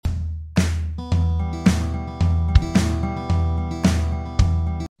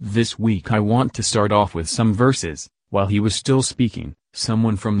This week I want to start off with some verses. While he was still speaking,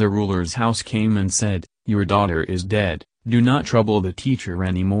 someone from the ruler's house came and said, "Your daughter is dead, do not trouble the teacher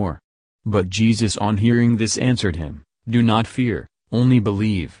anymore." But Jesus on hearing this answered him, "Do not fear, only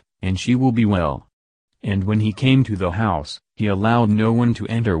believe, and she will be well." And when he came to the house, he allowed no one to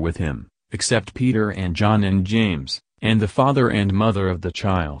enter with him, except Peter and John and James, and the father and mother of the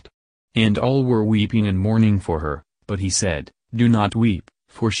child. And all were weeping and mourning for her, but he said, "Do not weep,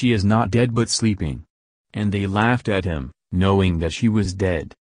 for she is not dead but sleeping." And they laughed at him, knowing that she was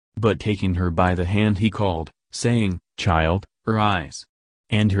dead. But taking her by the hand he called, saying, "Child, arise."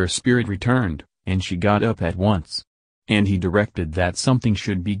 And her spirit returned, and she got up at once. And he directed that something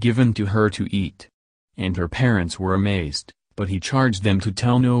should be given to her to eat. And her parents were amazed, but he charged them to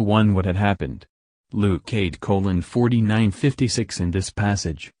tell no one what had happened. Luke 8:49-56. In this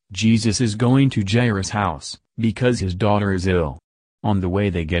passage, Jesus is going to Jairus' house, because his daughter is ill. On the way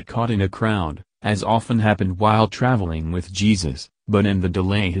they get caught in a crowd, as often happened while traveling with Jesus, but in the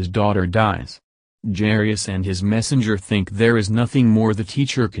delay his daughter dies. Jairus and his messenger think there is nothing more the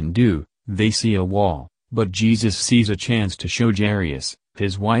teacher can do. They see a wall, but Jesus sees a chance to show Jairus,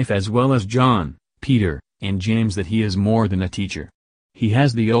 his wife as well as John, Peter, and James that he is more than a teacher. He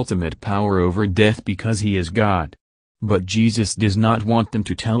has the ultimate power over death because he is God. But Jesus does not want them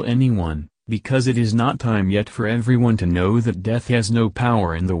to tell anyone, because it is not time yet for everyone to know that death has no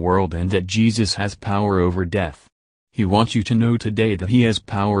power in the world and that Jesus has power over death. He wants you to know today that he has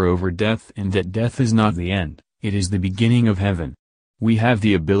power over death and that death is not the end, it is the beginning of heaven. We have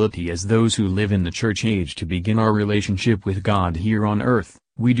the ability as those who live in the church age to begin our relationship with God here on earth.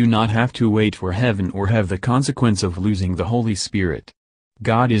 We do not have to wait for heaven or have the consequence of losing the Holy Spirit.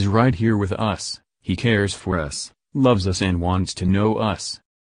 God is right here with us, he cares for us, loves us and wants to know us.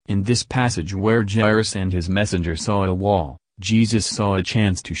 In this passage where Jairus and his messenger saw a wall, Jesus saw a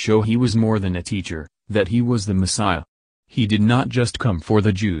chance to show he was more than a teacher, that he was the Messiah. He did not just come for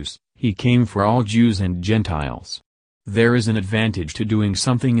the Jews, he came for all Jews and Gentiles. There is an advantage to doing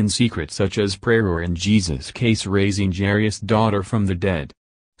something in secret such as prayer or in Jesus' case raising Jairus' daughter from the dead.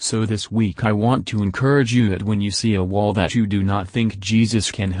 So this week I want to encourage you that when you see a wall that you do not think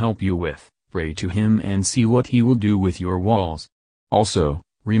Jesus can help you with, pray to him and see what he will do with your walls. Also,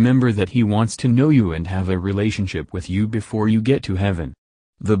 remember that he wants to know you and have a relationship with you before you get to heaven.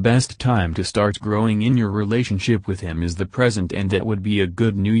 The best time to start growing in your relationship with him is the present, and that would be a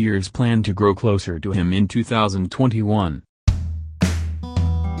good New Year's plan to grow closer to him in 2021.